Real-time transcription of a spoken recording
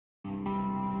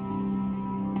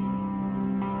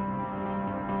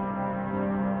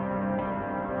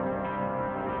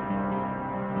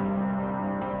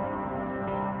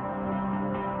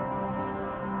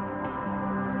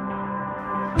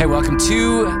Hey, welcome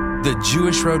to the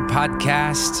Jewish Road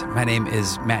Podcast. My name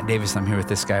is Matt Davis. I'm here with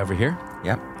this guy over here.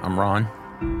 Yep, I'm Ron.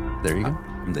 There you go.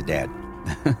 I'm the dad.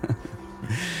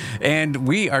 And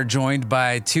we are joined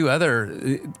by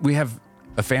we have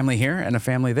a family here and a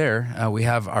family there. We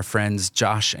have our friends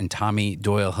Josh and Tommy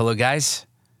Doyle. Hello, guys.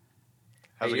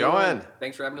 How's it going?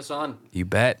 Thanks for having us on. You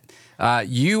bet.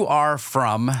 You are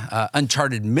from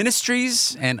Uncharted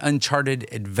Ministries and Uncharted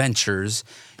Adventures.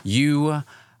 You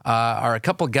are a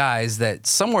couple guys that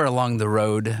somewhere along the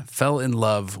road fell in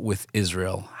love with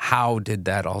Israel. How did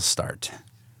that all start?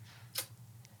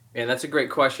 Man, that's a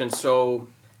great question. So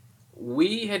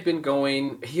we had been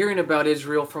hearing about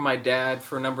Israel from my dad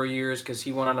for a number of years because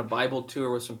he went on a Bible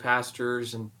tour with some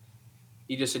pastors, and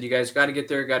he just said, you guys got to get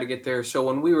there. So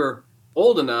when we were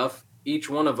old enough, each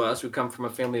one of us, who come from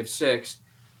a family of 6,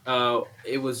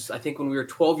 it was, I think when we were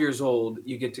 12 years old,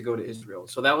 you get to go to Israel.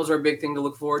 So that was our big thing to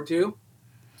look forward to.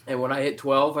 And when I hit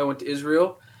 12, I went to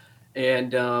Israel,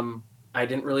 and I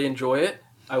didn't really enjoy it.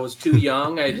 I was too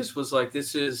young. I just was like,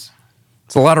 it's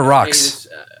a lot of rocks.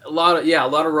 A lot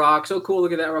of rocks. Oh, cool.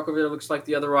 Look at that rock over there. It looks like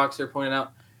the other rocks they're pointing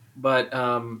out. But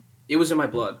it was in my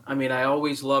blood. I mean, I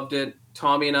always loved it.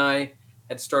 Tommy and I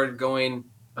had started going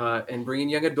and bringing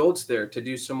young adults there to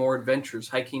do some more adventures,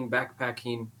 hiking,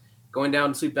 backpacking, going down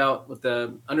and sleep out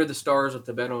under the stars with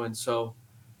the Bedouins. So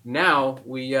now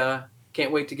we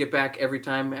can't wait to get back every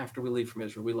time after we leave from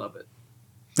Israel. We love it.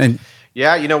 And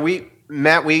yeah,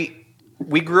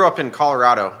 we grew up in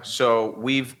Colorado, so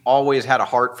we've always had a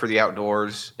heart for the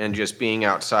outdoors and just being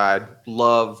outside,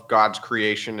 love God's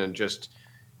creation and just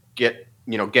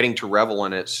getting to revel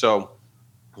in it. So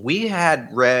we had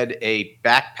read a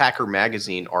Backpacker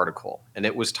magazine article, and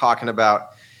it was talking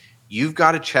about, you've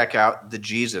got to check out the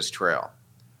Jesus Trail.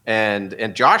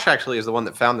 And Josh actually is the one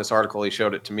that found this article. He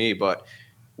showed it to me, but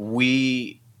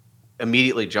we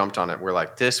immediately jumped on it. We're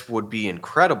like, this would be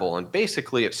incredible. And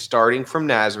basically it's starting from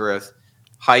Nazareth,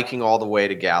 hiking all the way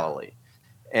to Galilee.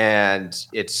 And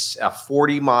it's a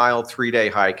 40-mile, 3-day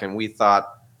hike. And we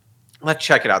thought, let's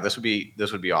check it out. This would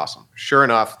be awesome. Sure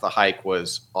enough, the hike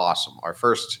was awesome. Our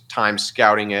first time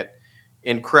scouting it,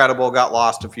 incredible. Got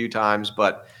lost a few times,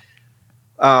 but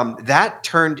that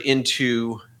turned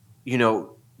into,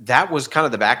 that was kind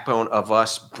of the backbone of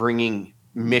us bringing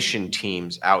mission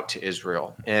teams out to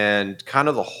Israel. And kind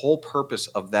of the whole purpose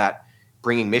of that,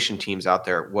 bringing mission teams out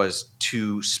there, was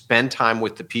to spend time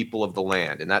with the people of the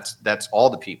land. And that's all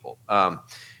the people,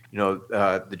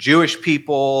 the Jewish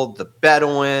people, the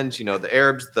Bedouins, the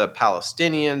Arabs, the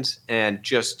Palestinians, and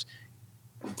just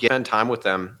spend time with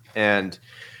them. And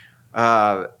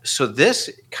so this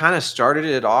kind of started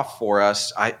it off for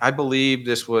us. I believe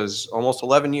this was almost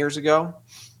 11 years ago.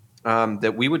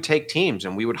 That we would take teams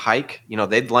and we would hike,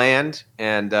 they'd land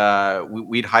and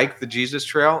we'd hike the Jesus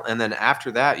Trail. And then after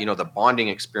that, the bonding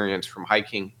experience from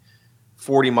hiking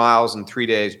 40 miles in 3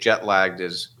 days jet lagged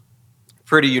is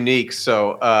pretty unique.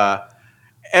 So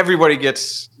everybody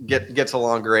gets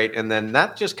along great. And then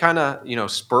that just kind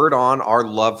of, spurred on our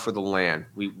love for the land.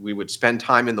 We would spend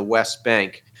time in the West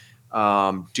Bank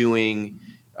doing,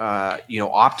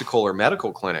 optical or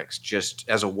medical clinics just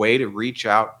as a way to reach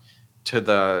out to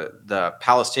the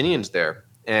Palestinians there.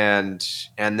 And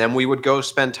then we would go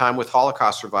spend time with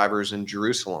Holocaust survivors in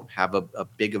Jerusalem, have a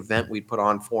big event we'd put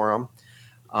on for them.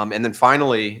 And then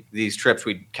finally, these trips,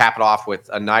 we'd cap it off with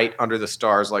a night under the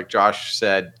stars, like Josh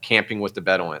said, camping with the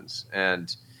Bedouins.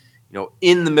 And,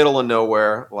 in the middle of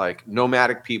nowhere, like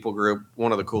nomadic people group,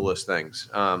 one of the coolest things.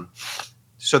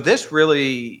 So this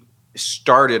really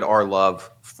started our love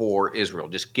for Israel,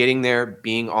 just getting there,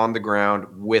 being on the ground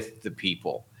with the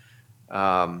people.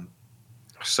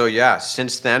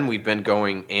 Since then we've been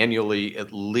going annually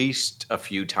at least a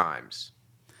few times.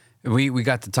 We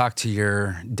got to talk to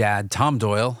your dad, Tom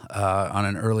Doyle, on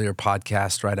an earlier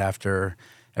podcast right after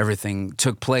everything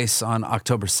took place on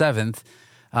October 7th.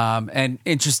 And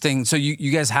interesting, so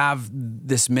you guys have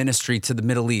this ministry to the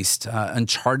Middle East,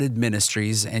 Uncharted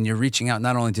Ministries, and you're reaching out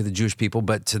not only to the Jewish people,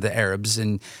 but to the Arabs.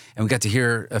 And we got to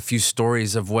hear a few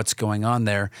stories of what's going on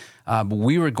there. But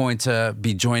we were going to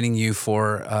be joining you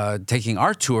for taking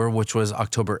our tour, which was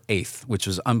October 8th, which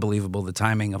was unbelievable, the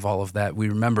timing of all of that. We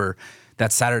remember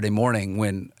that Saturday morning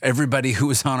when everybody who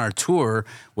was on our tour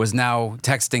was now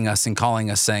texting us and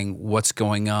calling us saying, what's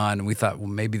going on? And we thought, well,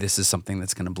 maybe this is something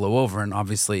that's going to blow over. And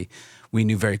obviously we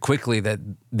knew very quickly that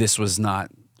this was not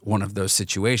one of those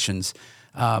situations.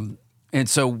 And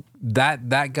so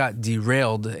that got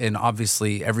derailed, and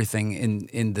obviously everything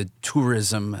in the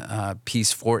tourism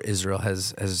piece for Israel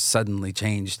has suddenly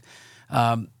changed.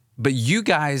 But you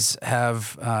guys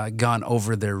have gone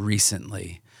over there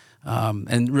recently.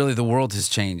 and really the world has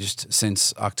changed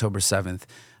since October 7th.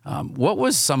 What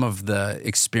was some of the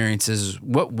experiences?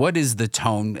 What is the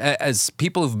tone as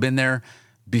people who've been there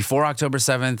before October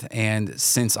 7th and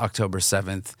since October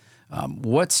 7th?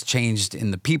 What's changed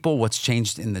in the people? What's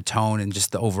changed in the tone and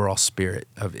just the overall spirit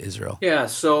of Israel? Yeah,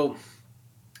 so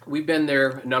we've been there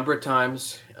a number of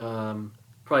times,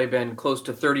 probably been close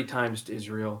to 30 times to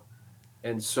Israel.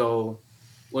 And so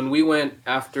when we went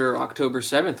after October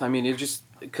 7th, I mean, it's just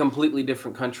a completely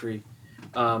different country.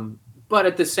 But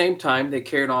at the same time, they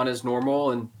carried on as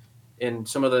normal. And in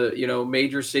some of the,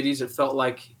 major cities, it felt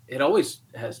like it always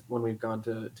has when we've gone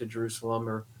to Jerusalem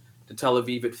or to Tel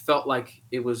Aviv. It felt like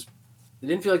it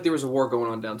didn't feel like there was a war going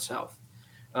on down south.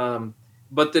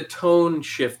 But the tone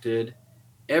shifted.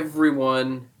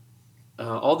 Everyone,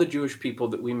 all the Jewish people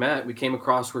that we came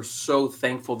across, were so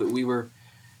thankful that we were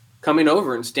coming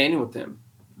over and standing with them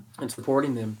and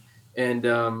supporting them.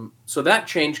 And so that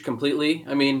changed completely.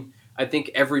 I mean, I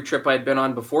think every trip I'd been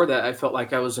on before that, I felt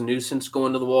like I was a nuisance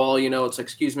going to the wall. It's like,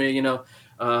 excuse me, getting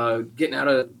out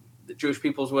of the Jewish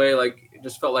people's way. Like, it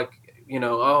just felt like,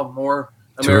 more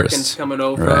Americans Tourists. coming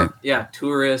over. Right. Yeah,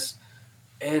 tourists.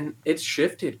 And it's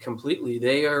shifted completely.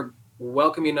 They are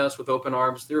welcoming us with open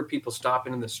arms. There are people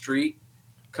stopping in the street,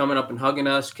 coming up and hugging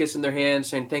us, kissing their hands,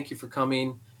 saying, thank you for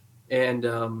coming. And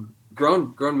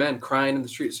grown men crying in the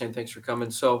street saying, thanks for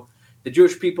coming. So the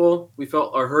Jewish people, we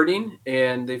felt, are hurting,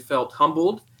 and they felt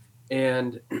humbled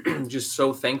and just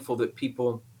so thankful that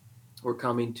people were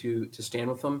coming to stand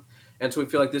with them. And so we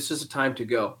feel like this is a time to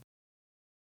go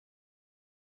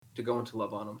and to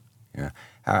love on them. Yeah,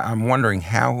 I'm wondering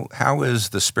how is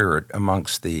the spirit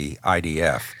amongst the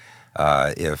IDF,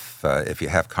 if you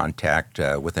have contact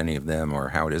with any of them, or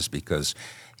how it is, because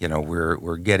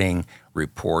we're getting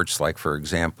reports like, for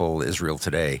example, Israel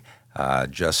Today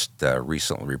just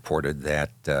recently reported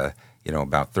that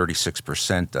about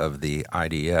 36% of the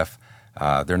IDF,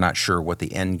 they're not sure what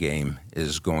the end game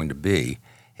is going to be,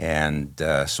 and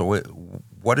so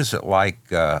what is it like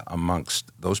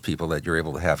amongst those people that you're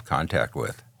able to have contact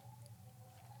with?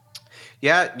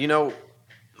 Yeah,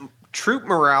 troop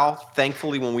morale,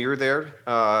 thankfully, when we were there,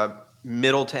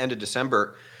 middle to end of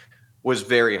December, was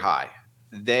very high.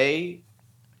 They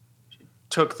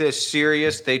took this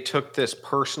serious. They took this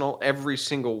personal. Every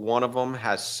single one of them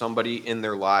has somebody in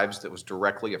their lives that was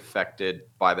directly affected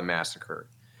by the massacre.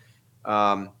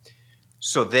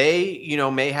 So they,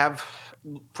 may have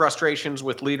frustrations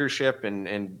with leadership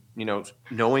and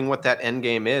knowing what that end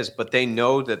game is, but they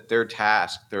know that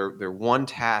their one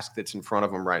task that's in front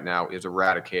of them right now is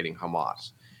eradicating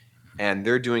Hamas, and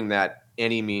they're doing that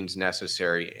any means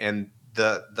necessary. And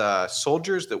the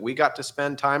soldiers that we got to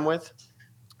spend time with,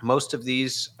 most of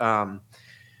these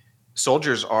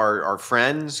soldiers are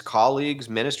friends, colleagues,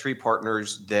 ministry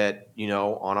partners that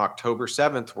on October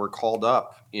 7th were called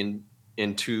up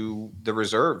into the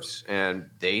reserves, and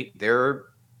they're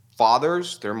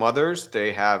fathers, they're mothers,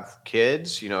 they have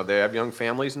kids, they have young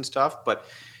families and stuff, but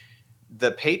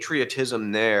the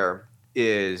patriotism there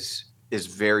is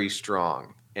very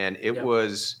strong. And it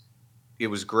was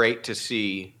great to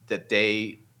see that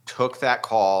they took that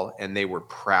call and they were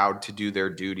proud to do their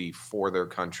duty for their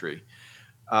country.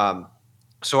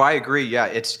 So I agree. Yeah,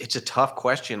 it's a tough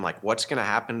question. Like, what's going to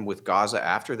happen with Gaza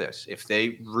after this? If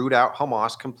they root out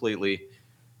Hamas completely,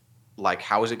 like,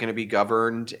 how is it going to be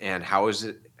governed, and how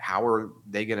are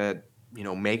they going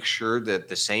to, make sure that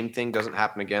the same thing doesn't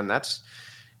happen again? That's,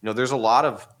 there's a lot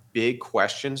of big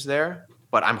questions there,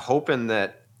 but I'm hoping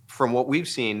that from what we've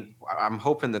seen, I'm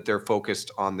hoping that they're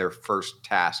focused on their first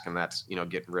task, and that's,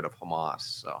 getting rid of Hamas.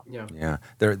 So yeah,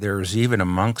 there's even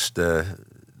amongst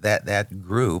that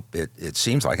group, it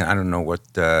seems like, and I don't know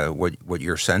what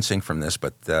you're sensing from this,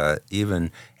 but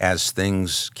even as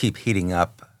things keep heating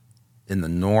up in the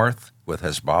north with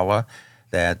Hezbollah,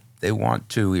 that they want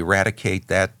to eradicate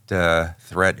that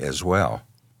threat as well.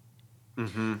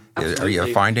 Mm-hmm. Are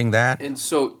you finding that? And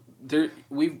so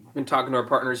we've been talking to our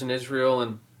partners in Israel,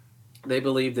 and they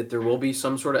believe that there will be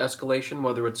some sort of escalation,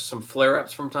 whether it's some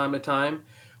flare-ups from time to time,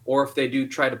 or if they do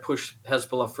try to push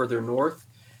Hezbollah further north,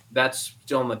 that's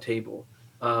still on the table.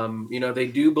 They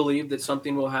do believe that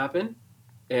something will happen,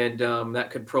 and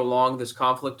that could prolong this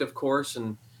conflict, of course,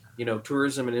 and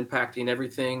tourism and impacting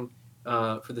everything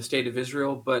for the state of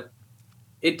Israel. But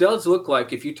it does look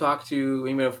like, if you talk to,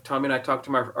 if Tommy and I talk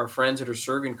to our friends that are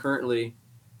serving currently,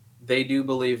 they do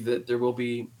believe that there will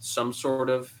be some sort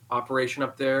of operation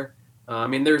up there.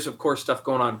 There's, of course, stuff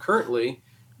going on currently,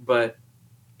 but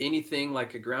anything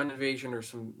like a ground invasion or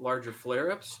some larger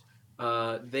flare-ups,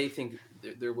 they think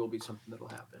there will be something that will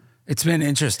happen. It's been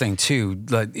interesting too.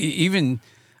 Like even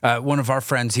One of our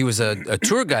friends, he was a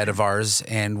tour guide of ours,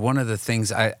 and one of the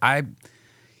things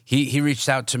he reached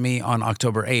out to me on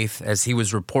October 8th as he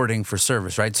was reporting for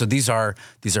service, right? So these are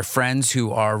friends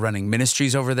who are running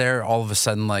ministries over there. All of a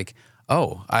sudden, like,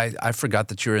 oh, I forgot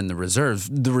that you're in the reserves.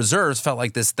 The reserves felt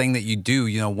like this thing that you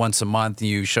do, once a month.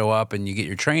 You show up and you get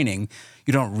your training.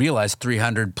 You don't realize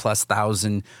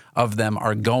 300,000+ of them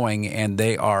are going, and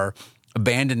they are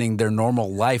abandoning their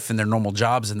normal life and their normal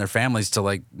jobs and their families to,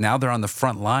 like, now they're on the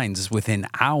front lines within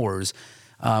hours.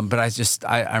 But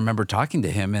I remember talking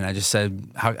to him, and I just said,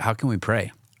 how can we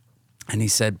pray? And he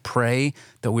said, pray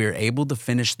that we are able to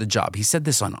finish the job. He said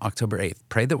this on October 8th,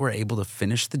 pray that we're able to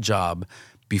finish the job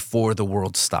before the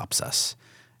world stops us.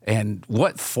 And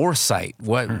what foresight,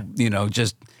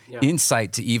 just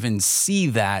insight to even see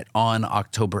that on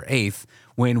October 8th,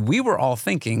 when we were all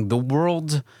thinking the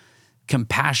world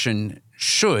compassion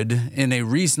should, in a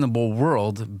reasonable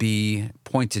world, be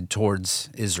pointed towards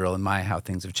Israel and how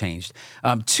things have changed.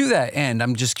 To that end,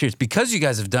 I'm just curious, because you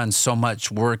guys have done so much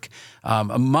work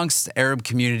amongst Arab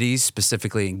communities,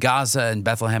 specifically in Gaza and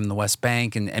Bethlehem and the West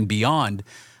Bank and beyond,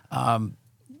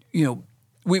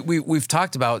 we've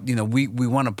talked about, we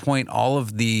want to point all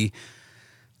of the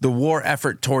war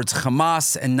effort towards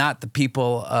Hamas and not the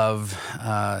people of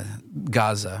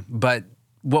Gaza. But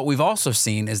what we've also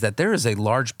seen is that there is a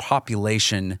large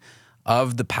population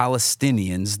of the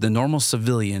Palestinians, the normal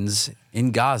civilians in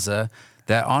Gaza,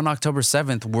 that on October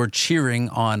 7th were cheering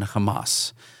on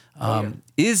Hamas.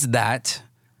 Is that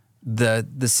the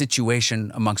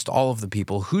situation amongst all of the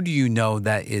people? Who do you know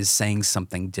that is saying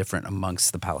something different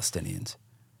amongst the Palestinians?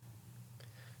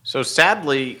 So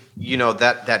sadly,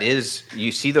 that is,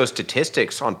 you see those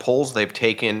statistics on polls they've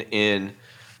taken in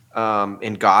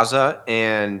Gaza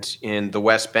and in the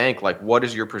West Bank. Like, what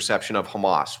is your perception of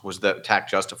Hamas? Was the attack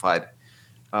justified?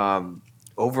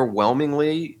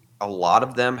 Overwhelmingly, a lot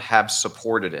of them have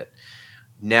supported it.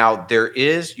 Now,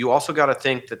 you also got to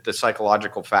think that the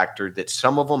psychological factor that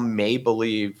some of them may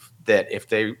believe that if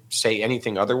they say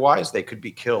anything otherwise, they could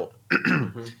be killed.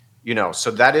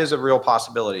 So that is a real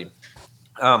possibility.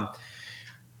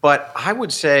 But I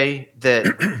would say that,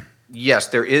 yes,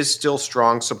 there is still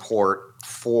strong support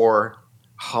for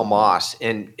Hamas.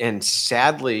 And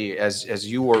sadly, as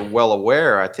you are well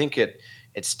aware, I think it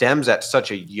stems at such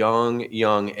a young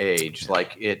age.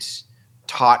 Like, it's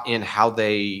taught in how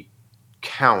they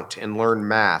count and learn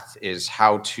math is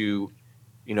how to,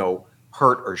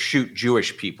 hurt or shoot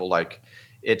Jewish people. Like,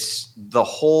 it's the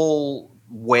whole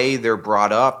way they're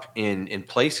brought up in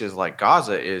places like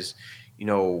Gaza is,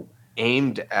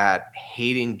 aimed at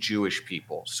hating Jewish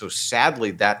people. So sadly,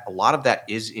 that a lot of that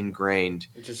is ingrained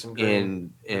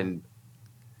in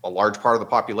a large part of the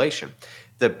population.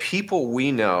 The people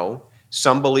we know,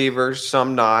 some believers,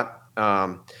 some not.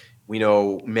 We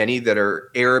know many that are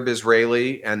Arab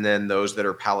Israeli, and then those that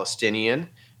are Palestinian,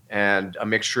 and a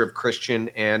mixture of Christian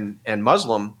and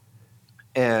Muslim.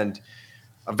 And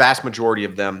a vast majority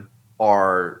of them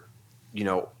are,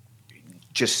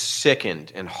 just sickened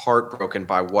and heartbroken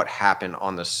by what happened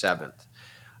on the 7th.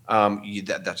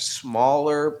 That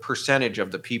smaller percentage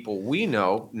of the people we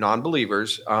know,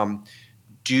 non-believers,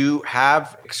 do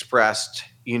have expressed,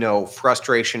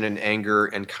 frustration and anger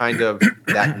and kind of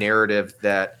that narrative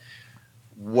that,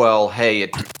 well,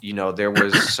 hey, there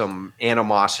was some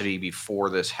animosity before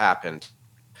this happened.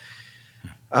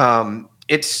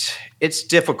 It's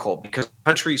difficult because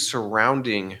countries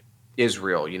surrounding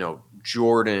Israel,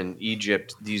 Jordan,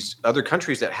 Egypt, these other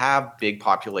countries that have big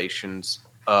populations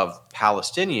of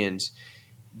Palestinians,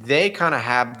 they kind of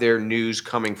have their news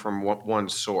coming from one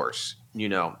source,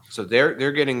 So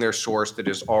they're getting their source that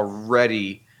is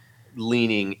already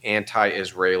leaning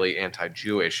anti-Israeli,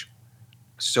 anti-Jewish.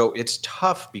 So it's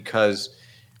tough because,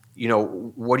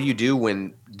 what do you do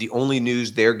when the only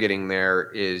news they're getting there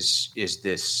is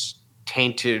this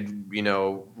tainted,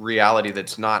 reality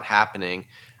that's not happening?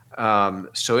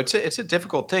 So it's a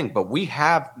difficult thing, but we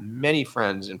have many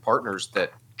friends and partners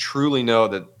that truly know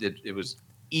that it was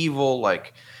evil,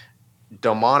 like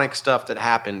demonic stuff that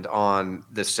happened on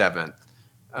the 7th.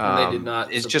 And they did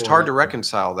not. It's just hard to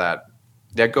reconcile that.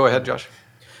 Yeah, go ahead, Josh.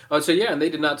 So yeah, and they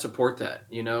did not support that,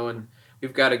 and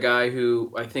we've got a guy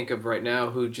who I think of right now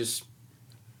who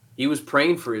he was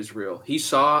praying for Israel. He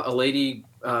saw a lady,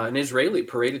 an Israeli,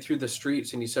 paraded through the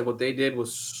streets, and he said what they did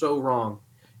was so wrong.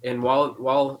 And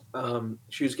while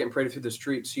she was getting paraded through the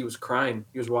streets, he was crying.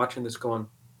 He was watching this going,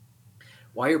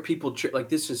 why are people like,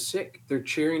 this is sick. They're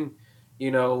cheering,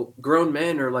 grown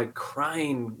men are like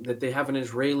crying that they have an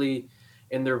Israeli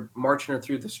and they're marching her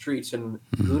through the streets. And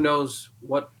who knows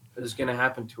what is going to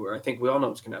happen to her. I think we all know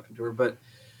what's going to happen to her. But,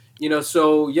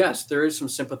 So yes, there is some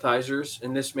sympathizers,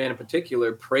 and this man in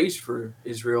particular prays for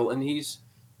Israel, and he's,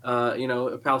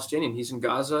 a Palestinian. He's in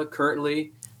Gaza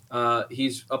currently.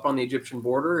 He's up on the Egyptian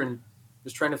border and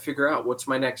just trying to figure out what's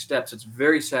my next steps. It's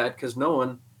very sad because no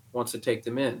one wants to take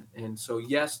them in, and so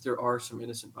yes, there are some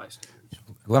innocent bystanders.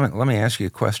 Let me ask you a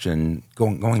question.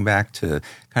 Going back to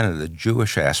kind of the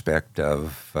Jewish aspect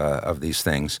of these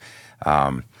things,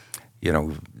 I've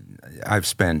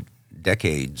spent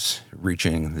decades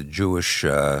reaching the Jewish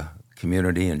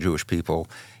community and Jewish people,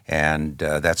 and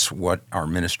that's what our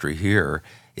ministry here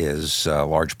is. A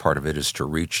large part of it is to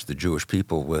reach the Jewish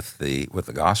people with the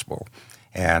gospel,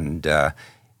 and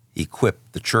equip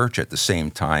the church at the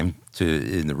same time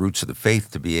in the roots of the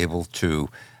faith to be able to,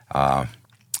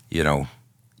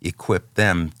 equip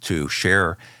them to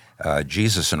share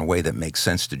Jesus in a way that makes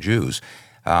sense to Jews.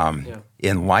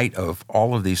 In light of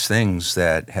all of these things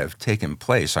that have taken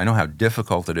place, I know how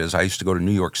difficult it is. I used to go to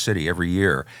New York City every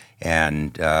year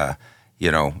and,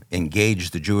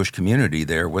 engage the Jewish community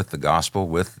there with the gospel,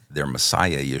 with their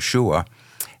Messiah, Yeshua,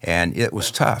 and it was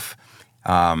tough.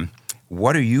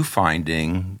 What are you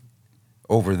finding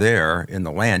over there in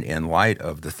the land in light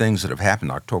of the things that have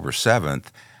happened October 7th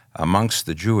amongst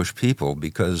the Jewish people?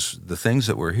 Because the things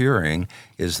that we're hearing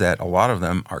is that a lot of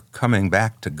them are coming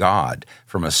back to God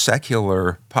from a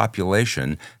secular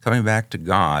population, coming back to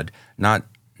God, not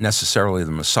necessarily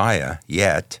the Messiah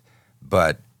yet,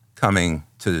 but coming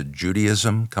to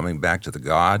Judaism, coming back to the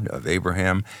God of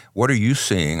Abraham. What are you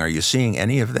seeing? Are you seeing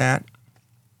any of that?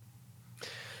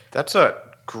 That's a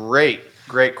great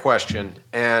question.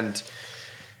 And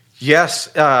yes,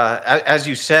 as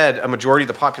you said, a majority of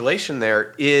the population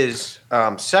there is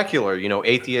secular,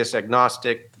 atheist,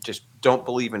 agnostic, just don't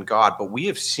believe in God. But we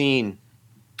have seen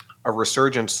a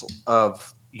resurgence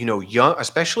of, young,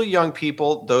 especially young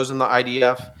people, those in the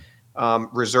IDF,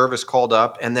 reservists called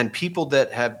up, and then people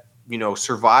that have,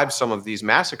 survived some of these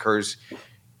massacres,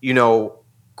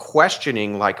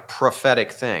 questioning like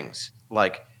prophetic things,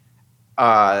 like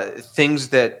things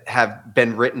that have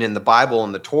been written in the Bible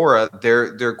and the Torah.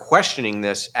 They're questioning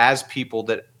this as people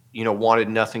that wanted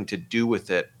nothing to do with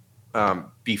it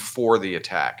before the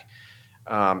attack,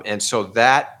 and so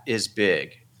that is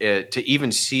big. To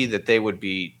even see that they would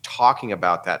be talking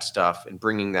about that stuff and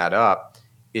bringing that up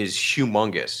is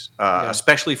humongous,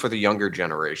 especially for the younger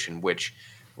generation. Which,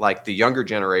 like the younger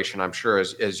generation, I'm sure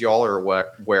as y'all are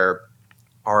aware,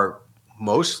 are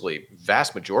mostly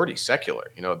vast majority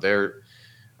secular. They're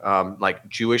like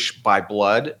Jewish by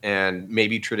blood and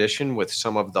maybe tradition with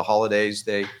some of the holidays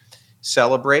they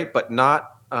celebrate, but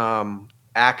not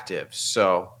active.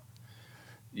 So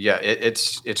yeah,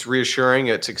 it's reassuring.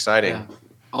 It's exciting. Yeah.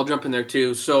 I'll jump in there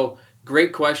too. So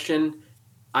great question.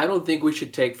 I don't think we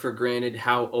should take for granted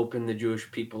how open the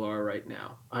Jewish people are right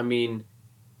now. I mean,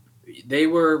 they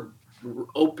were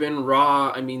open,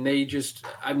 raw. I mean,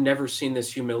 I've never seen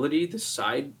this humility, this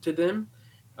side to them.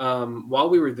 While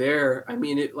we were there, I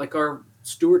mean, like our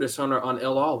stewardess on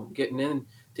El Al getting in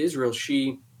to Israel,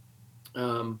 she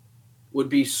would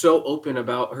be so open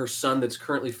about her son that's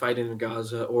currently fighting in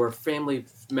Gaza, or a family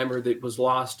member that was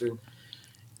lost,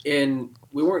 and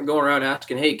we weren't going around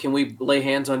asking, "Hey, can we lay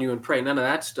hands on you and pray?" None of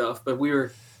that stuff. But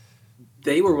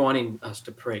they were wanting us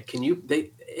to pray.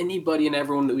 Anybody and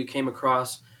everyone that we came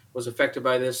across was affected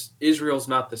by this. Israel's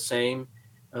not the same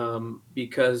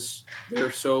because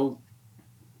they're so,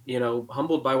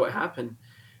 humbled by what happened.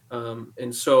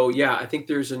 And so, yeah, I think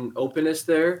there's an openness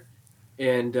there,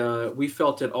 and we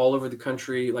felt it all over the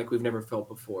country like we've never felt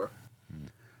before.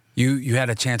 You had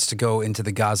a chance to go into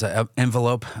the Gaza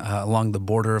envelope along the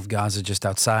border of Gaza just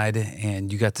outside,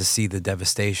 and you got to see the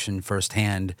devastation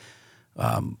firsthand.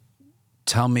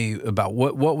 Tell me about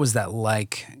what was that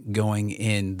like going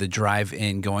in, the drive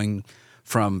in, going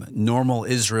from normal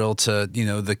Israel to,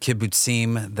 the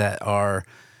kibbutzim that are,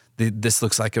 this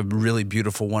looks like a really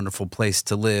beautiful, wonderful place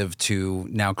to live, to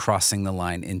now crossing the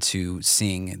line into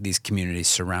seeing these communities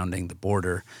surrounding the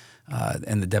border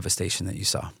and the devastation that you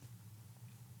saw.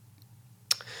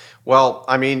 Well,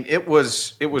 I mean, it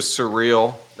was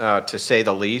surreal to say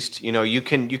the least. You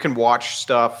can watch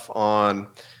stuff on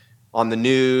the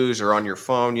news or on your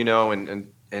phone,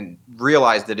 and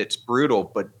realize that it's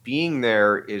brutal, but being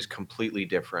there is completely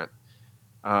different.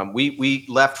 We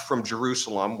left from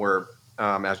Jerusalem where,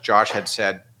 as Josh had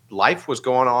said, life was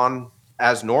going on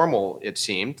as normal. It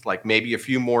seemed like maybe a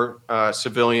few more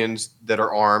civilians that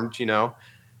are armed,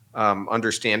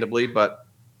 understandably, but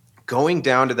going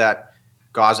down to that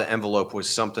Gaza envelope was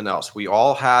something else. We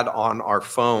all had on our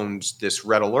phones this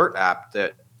red alert app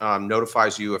that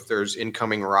notifies you if there's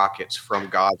incoming rockets from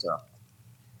Gaza.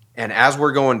 And as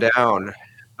we're going down,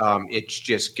 it's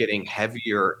just getting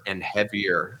heavier and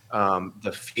heavier.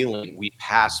 The feeling we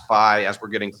pass by as we're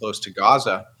getting close to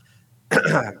Gaza.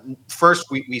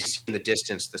 First, we see in the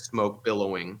distance the smoke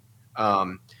billowing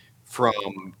from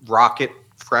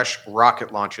fresh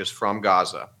rocket launches from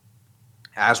Gaza.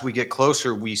 As we get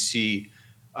closer, we see,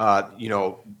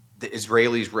 the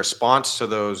Israelis' response to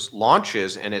those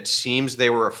launches, and it seems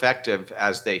they were effective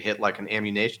as they hit like an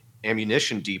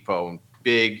ammunition depot,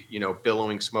 big,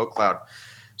 billowing smoke cloud.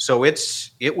 So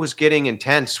it was getting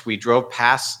intense. We drove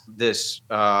past this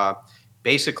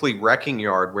basically wrecking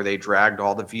yard where they dragged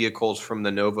all the vehicles from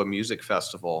the Nova Music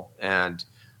Festival and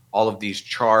all of these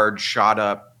charred, shot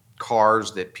up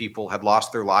cars that people had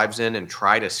lost their lives in and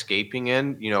tried escaping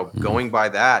in. Going by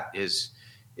that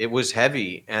it was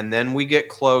heavy. And then we get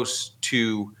close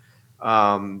to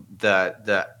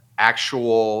the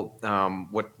actual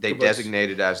what they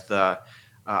designated as the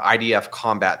IDF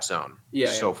combat zone.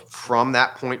 So from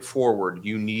that point forward,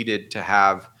 you needed to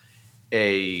have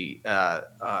an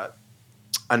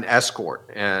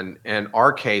escort, and in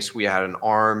our case, we had an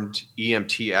armed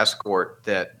EMT escort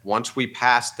that once we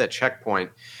passed that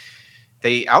checkpoint,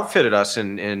 they outfitted us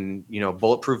in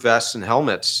bulletproof vests and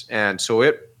helmets, and so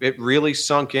it really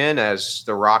sunk in as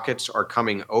the rockets are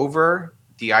coming over.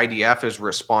 The IDF is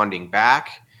responding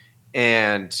back,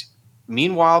 and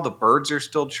meanwhile, the birds are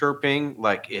still chirping.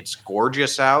 Like, it's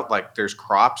gorgeous out. Like, there's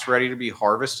crops ready to be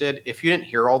harvested. If you didn't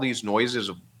hear all these noises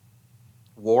of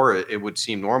war, it would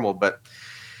seem normal. But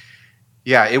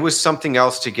yeah, it was something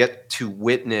else to get to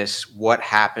witness what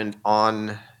happened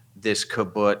on this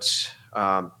kibbutz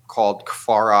called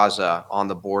Kfar Aza on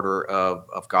the border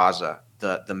of Gaza.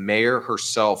 The mayor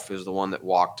herself is the one that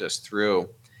walked us through.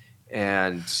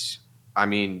 And I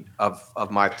mean, of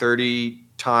my 30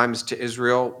 times to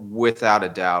Israel, without a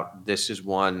doubt, this is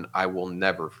one I will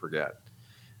never forget.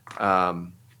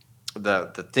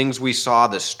 The things we saw,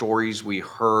 the stories we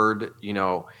heard,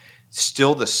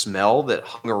 still the smell that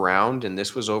hung around, and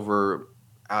this was over,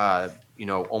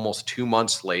 almost 2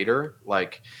 months later.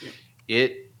 Like,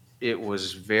 it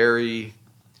was very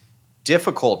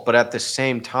difficult, but at the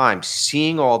same time,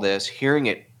 seeing all this, hearing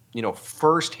it,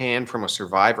 firsthand from a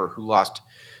survivor who lost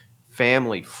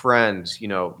family, friends,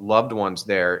 loved ones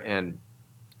there, and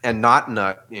not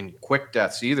in quick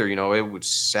deaths either. It was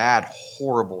sad,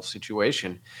 horrible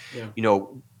situation.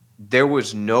 There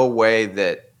was no way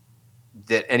that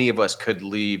any of us could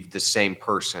leave the same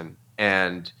person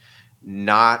and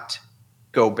not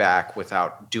go back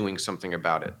without doing something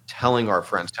about it, telling our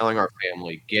friends, telling our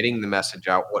family, getting the message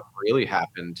out, what really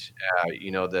happened,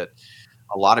 that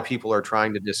a lot of people are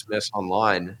trying to dismiss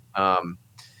online.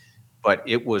 But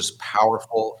it was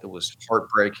powerful. It was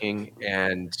heartbreaking.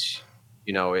 And,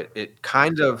 it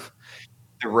kind of,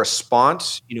 the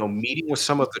response, meeting with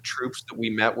some of the troops that we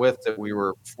met with, that we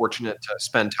were fortunate to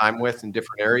spend time with in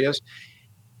different areas,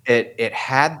 it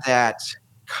had that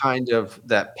kind of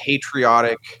that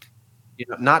patriotic,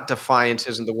 not defiance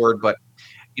isn't the word, but,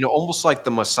 almost like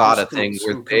the Masada thing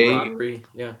where they, camaraderie.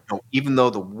 Yeah. even though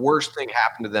the worst thing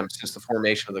happened to them since the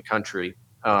formation of the country,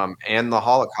 and the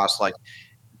Holocaust, like,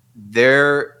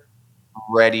 they're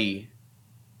ready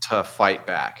to fight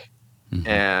back.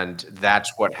 And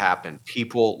that's what happened.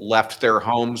 People left their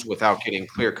homes without getting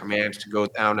clear commands to go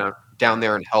down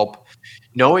there and help,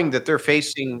 knowing that they're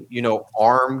facing,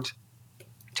 armed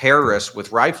terrorists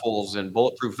with rifles and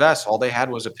bulletproof vests. All they had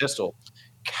was a pistol.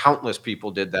 Countless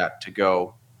people did that to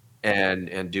go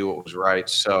and do what was right.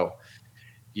 So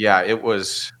yeah, it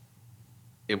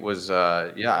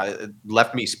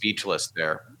left me speechless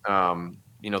there.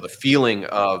 The feeling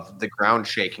of the ground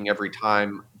shaking every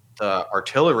time the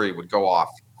artillery would go off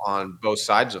on both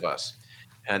sides of us.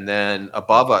 And then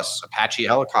above us, Apache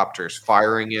helicopters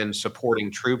firing in,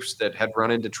 supporting troops that had run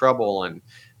into trouble. And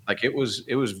like, it was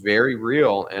very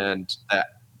real. And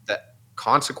that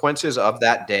consequences of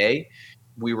that day,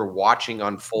 we were watching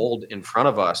unfold in front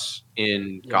of us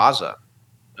in Gaza.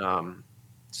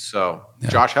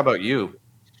 Josh, how about you?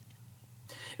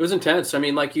 It was intense. I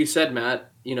mean, like you said, Matt,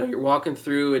 you're walking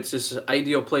through, it's this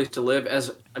ideal place to live.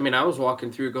 I was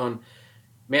walking through going,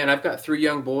 man, I've got 3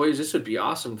 young boys. This would be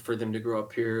awesome for them to grow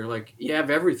up here. Like, you have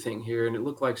everything here. And it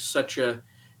looked like such a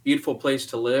beautiful place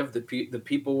to live. The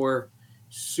people were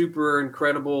super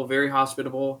incredible, very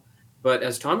hospitable. But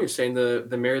as Tommy was saying,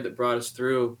 the mayor that brought us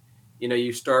through,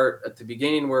 you start at the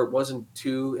beginning where it wasn't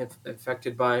too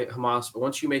affected by Hamas. But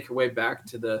once you make your way back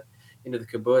to the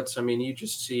kibbutz, I mean, you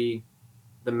just see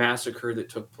the massacre that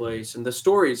took place and the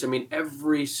stories. I mean,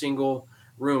 every single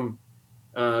room,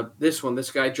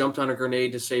 this guy jumped on a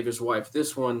grenade to save his wife.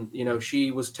 This one, she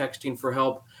was texting for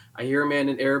help. I hear a man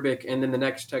in Arabic, and then the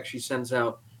next text she sends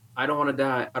out, I don't want to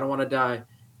die. I don't want to die.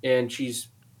 And she's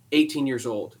 18 years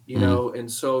old, you Mm. know?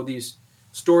 And so these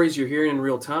stories you're hearing in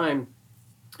real time,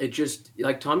 it just,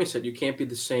 like Tommy said, you can't be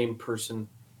the same person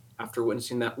after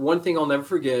witnessing that. One thing I'll never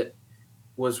forget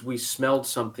was we smelled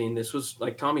something. This was,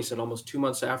 like Tommy said, almost 2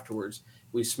 months afterwards.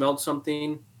 We smelled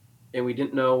something and we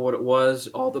didn't know what it was.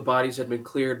 All the bodies had been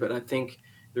cleared, but I think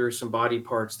there were some body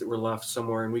parts that were left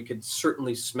somewhere, and we could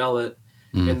certainly smell it.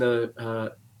 Mm. And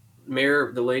the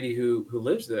mayor, the lady who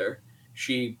lives there,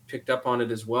 she picked up on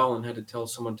it as well and had to tell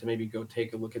someone to maybe go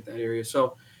take a look at that area.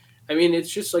 So, I mean, it's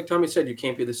just like Tommy said, you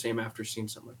can't be the same after seeing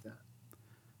something like that.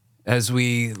 As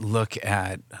we look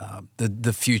at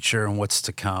the future and what's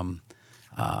to come,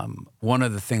 one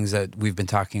of the things that we've been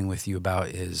talking with you about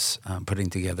is putting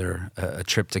together a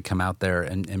trip to come out there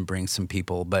and bring some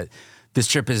people. But this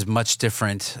trip is much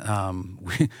different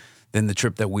than the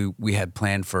trip that we had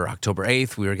planned for October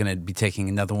 8th. We were going to be taking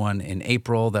another one in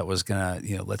April that was going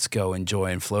to, let's go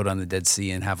enjoy and float on the Dead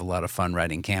Sea and have a lot of fun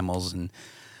riding camels. And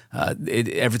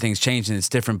everything's changed and it's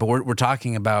different. But we're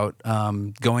talking about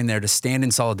going there to stand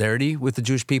in solidarity with the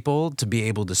Jewish people, to be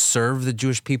able to serve the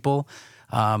Jewish people.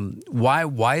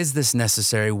 Why is this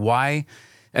necessary? Why?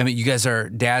 I mean, you guys are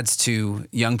dads to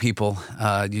young people.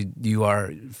 You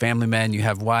are family men. You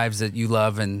have wives that you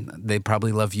love, and they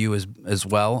probably love you as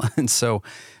well. And so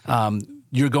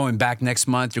you're going back next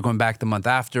month. You're going back the month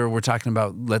after. We're talking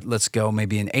about let's go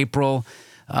maybe in April.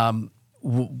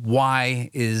 Why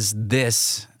is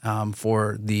this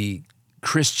for the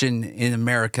Christian in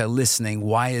America listening?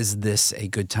 Why is this a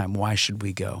good time? Why should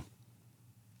we go?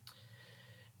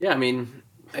 Yeah, I mean,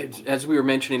 as we were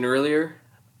mentioning earlier,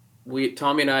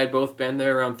 Tommy and I had both been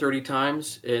there around 30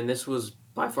 times, and this was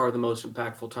by far the most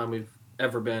impactful time we've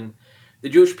ever been. The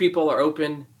Jewish people are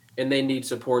open, and they need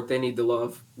support. They need the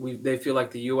love. They feel like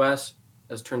the U.S.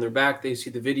 has turned their back. They see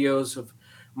the videos of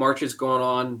marches going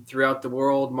on throughout the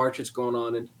world, marches going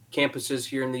on in campuses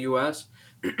here in the U.S.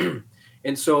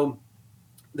 And so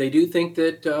they do think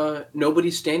that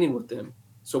nobody's standing with them.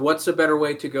 So what's a better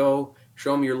way to go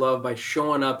show them your love by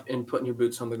showing up and putting your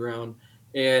boots on the ground?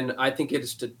 And I think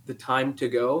it's the time to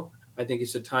go. I think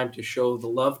it's the time to show the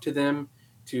love to them,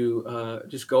 to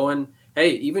just go in.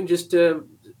 Hey, even just to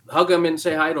hug them and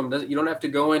say hi to them. You don't have to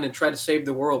go in and try to save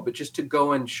the world, but just to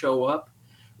go and show up.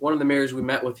 One of the mayors we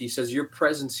met with, he says, your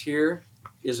presence here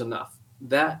is enough.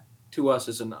 That to us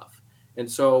is enough. And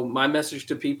so my message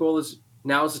to people is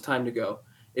now is the time to go.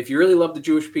 If you really love the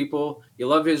Jewish people, you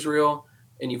love Israel,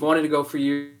 and you've wanted to go for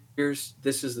years,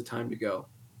 this is the time to go.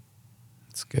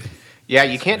 That's good. Yeah,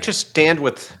 you can't just stand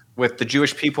with the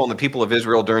Jewish people and the people of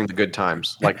Israel during the good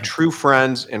times. Like true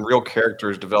friends and real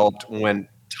characters developed when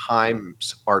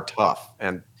times are tough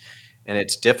and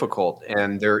it's difficult,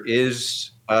 and there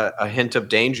is a hint of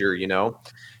danger.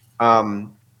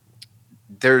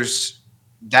 There's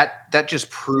that just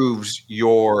proves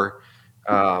your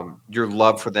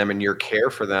love for them and your care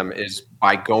for them is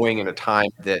by going in a time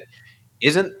that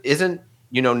isn't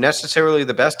necessarily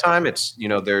the best time. It's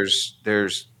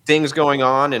there's things going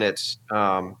on, and it's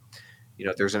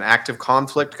there's an active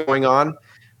conflict going on,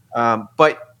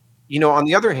 but on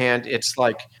the other hand, it's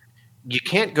like you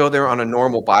can't go there on a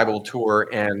normal Bible tour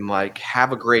and like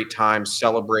have a great time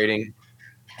celebrating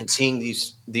and seeing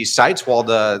these sites while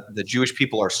the Jewish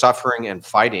people are suffering and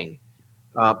fighting.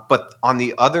 But on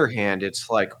the other hand,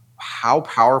 it's like, how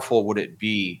powerful would it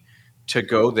be to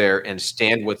go there and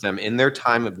stand with them in their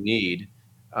time of need,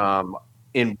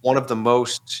 in one of the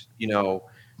most,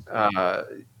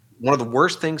 one of the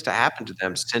worst things to happen to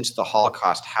them since the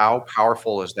Holocaust? How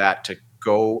powerful is that to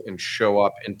go and show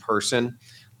up in person,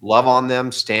 love on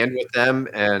them, stand with them,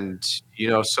 and,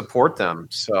 support them?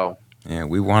 So, yeah,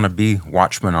 we want to be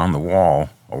watchmen on the wall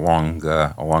along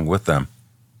with them.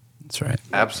 That's right.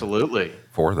 Absolutely.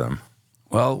 For them.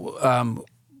 Well,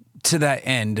 to that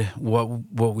end,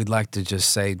 what we'd like to just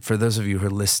say, for those of you who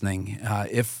are listening,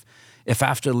 if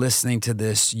after listening to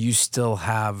this, you still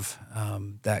have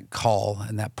that call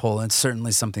and that pull, and it's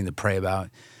certainly something to pray about.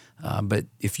 But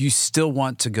if you still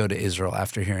want to go to Israel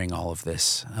after hearing all of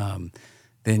this,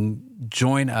 then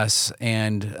join us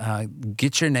and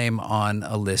get your name on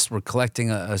a list. We're collecting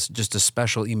just a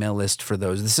special email list for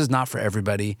those. This is not for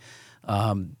everybody.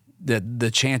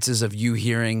 The chances of you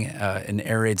hearing an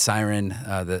air raid siren,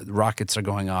 the rockets are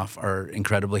going off, are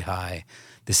incredibly high.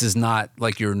 This is not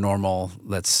like your normal,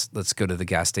 let's go to the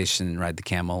gas station and ride the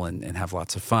camel and have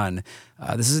lots of fun.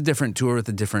 This is a different tour with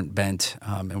a different bent,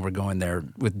 and we're going there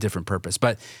with a different purpose.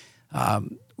 But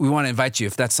we want to invite you,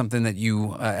 if that's something that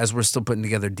you, as we're still putting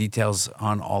together details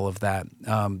on all of that,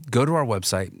 go to our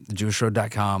website,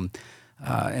 thejewishroad.com.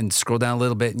 and scroll down a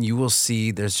little bit, and you will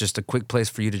see there's just a quick place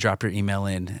for you to drop your email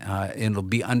in. It'll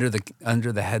be under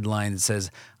the headline that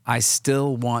says, "I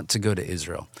still want to go to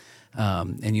Israel."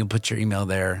 And you'll put your email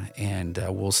there, and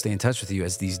we'll stay in touch with you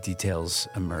as these details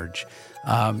emerge.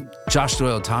 Josh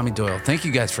Doyle, Tommy Doyle, thank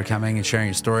you guys for coming and sharing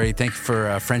your story. Thank you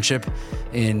for friendship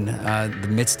in the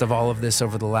midst of all of this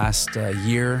over the last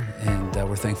year, and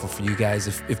we're thankful for you guys.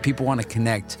 If people want to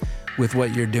connect with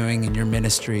what you're doing in your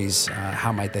ministries,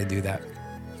 how might they do that?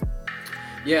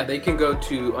 Yeah, they can go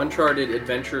to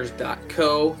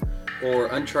unchartedadventures.co or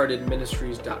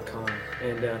unchartedministries.com.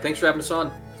 And thanks for having us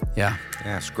on. Yeah.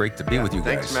 Yeah, it's great to be with you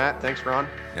guys. Thanks, Matt. Thanks, Ron.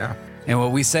 Yeah. And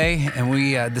what we say, and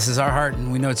we this is our heart,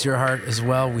 and we know it's your heart as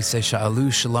well, we say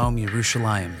Sha'alu Shalom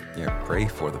Yerushalayim. Yeah, pray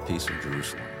for the peace of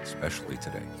Jerusalem, especially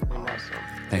today. Awesome.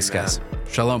 Thanks, Amen. guys.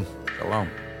 Shalom. Shalom.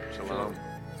 Shalom.